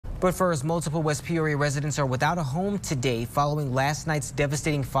But first, multiple West Peoria residents are without a home today following last night's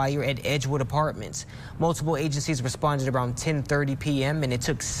devastating fire at Edgewood Apartments. Multiple agencies responded around 10:30 p.m. and it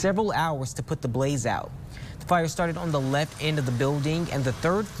took several hours to put the blaze out. The fire started on the left end of the building and the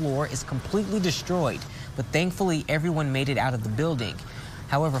third floor is completely destroyed, but thankfully everyone made it out of the building.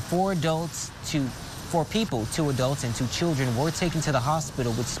 However, four people, 2 adults and 2 children were taken to the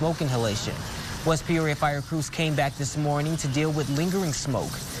hospital with smoke inhalation. West Peoria fire crews came back this morning to deal with lingering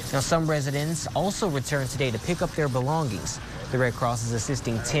smoke. Now, some residents also returned today to pick up their belongings. The Red Cross is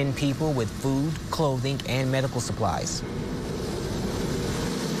assisting 10 people with food, clothing, and medical supplies.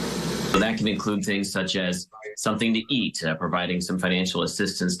 So that can include things such as something to eat, providing some financial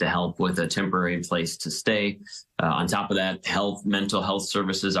assistance to help with a temporary place to stay. On top of that, mental health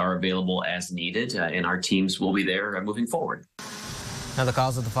services are available as needed, and our teams will be there moving forward. Now, the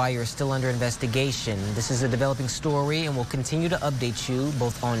cause of the fire is still under investigation. This is a developing story, and we'll continue to update you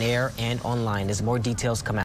both on air and online as more details come out.